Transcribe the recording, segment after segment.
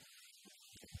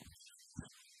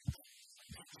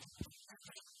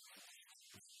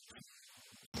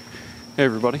Hey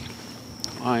everybody,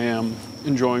 I am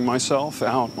enjoying myself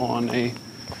out on a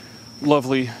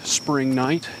lovely spring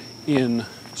night in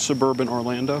suburban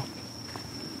Orlando.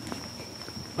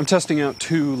 I'm testing out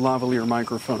two lavalier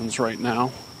microphones right now.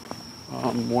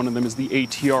 One of them is the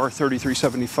ATR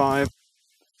 3375.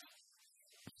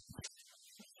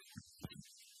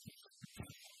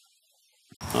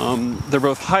 They're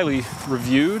both highly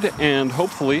reviewed, and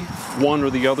hopefully one or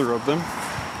the other of them,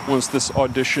 once this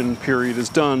audition period is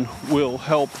done, will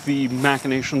help the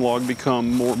Machination Log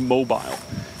become more mobile.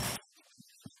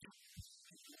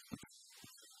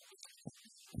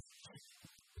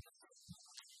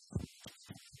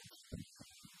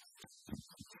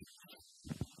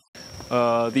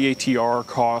 The ATR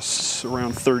costs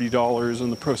around $30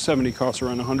 and the Pro 70 costs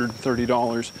around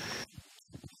 $130.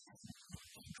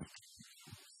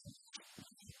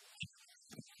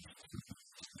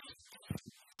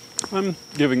 I'm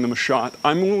giving them a shot.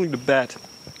 I'm willing to bet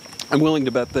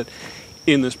that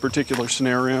in this particular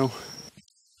scenario,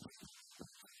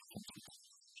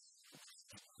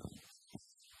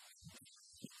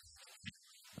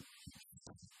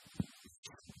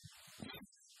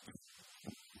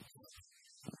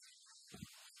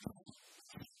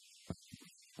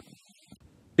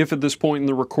 if at this point in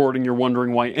the recording you're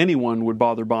wondering why anyone would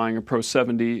bother buying a Pro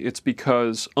 70, it's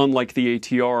because, unlike the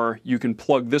ATR, you can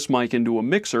plug this mic into a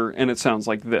mixer and it sounds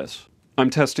like this. I'm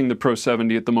testing the Pro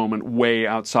 70 at the moment way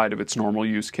outside of its normal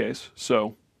use case,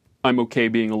 so I'm okay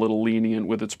being a little lenient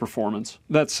with its performance.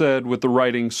 That said, with the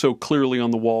writing so clearly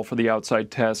on the wall for the outside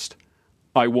test,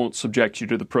 I won't subject you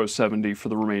to the Pro 70 for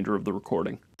the remainder of the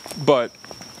recording. But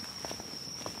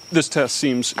this test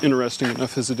seems interesting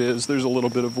enough as it is. There's a little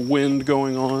bit of wind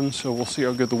going on, so we'll see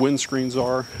how good the windscreens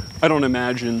are. I don't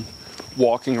imagine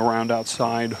walking around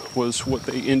outside was what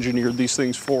they engineered these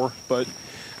things for, but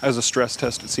as a stress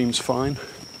test, it seems fine.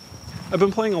 I've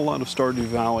been playing a lot of Stardew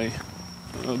Valley,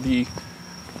 the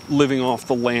living off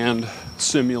the land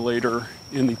simulator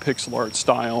in the pixel art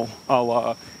style, a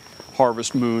la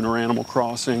Harvest Moon or Animal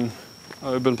Crossing.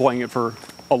 I've been playing it for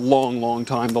a long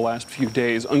time, the last few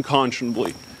days,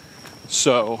 unconscionably.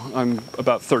 So I'm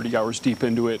about 30 hours deep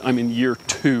into it. I'm in year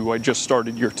 2. I just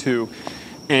started year 2.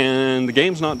 And the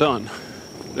game's not done.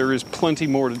 There is plenty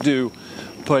more to do,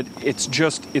 but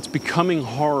it's becoming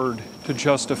hard to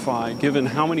justify given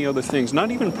how many other things,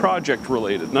 not even project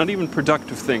related, not even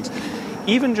productive things,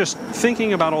 even just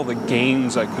thinking about all the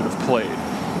games I could have played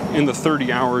in the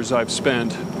 30 hours I've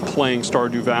spent playing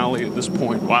Stardew Valley at this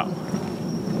point. Wow.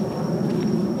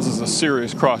 This is a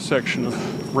serious cross-section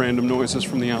of random noises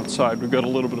from the outside. We've got a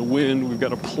little bit of wind, we've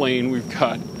got a plane, we've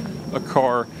got a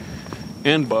car,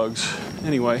 and bugs.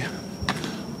 Anyway,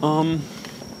 the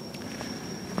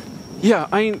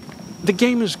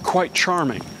game is quite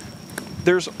charming.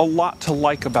 There's a lot to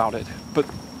like about it, but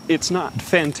it's not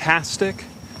fantastic.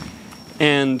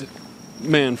 And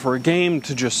man, for a game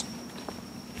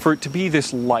for it to be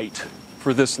this light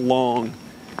for this long,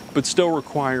 but still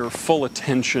require full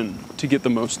attention to get the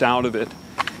most out of it,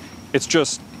 it's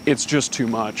just too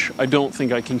much. I don't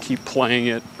think I can keep playing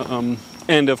it.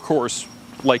 And of course,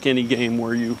 like any game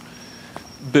where you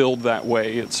build that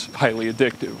way, it's highly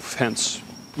addictive. Hence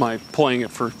my playing it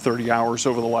for 30 hours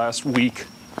over the last week.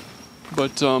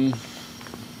 But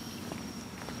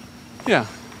yeah,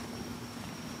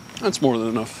 that's more than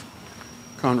enough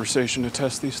conversation to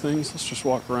test these things. Let's just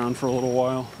walk around for a little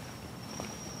while.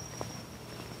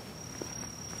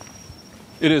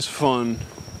 It is fun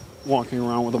walking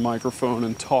around with a microphone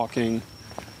and talking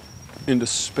into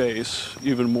space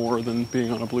even more than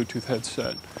being on a Bluetooth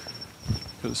headset,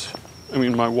 because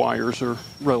my wires are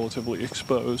relatively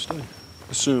exposed. I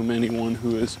assume anyone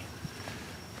who is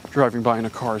driving by in a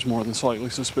car is more than slightly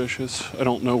suspicious. I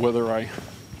don't know whether I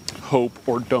hope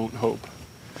or don't hope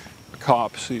a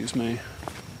cop sees me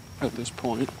at this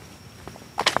point.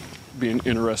 It'd be an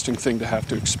interesting thing to have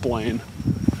to explain.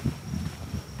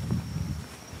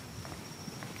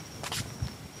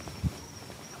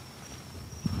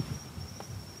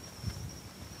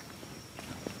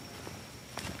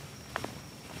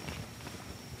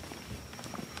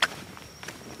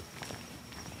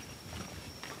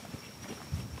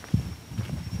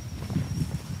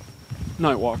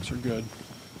 Night walks are good.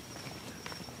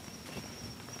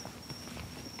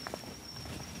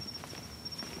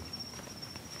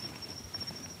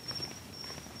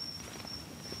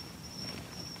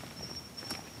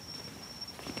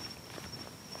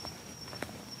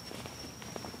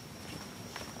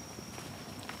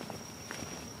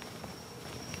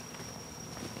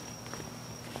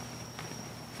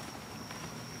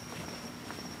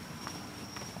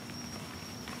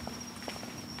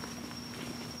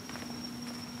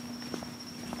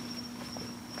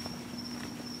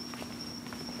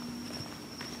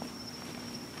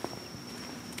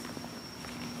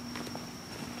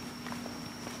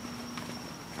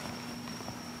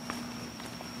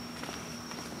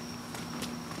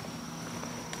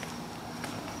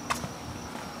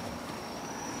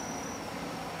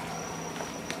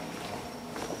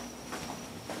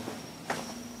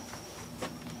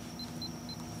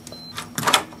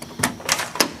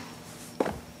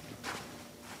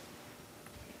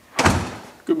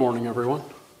 Good morning,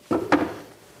 everyone.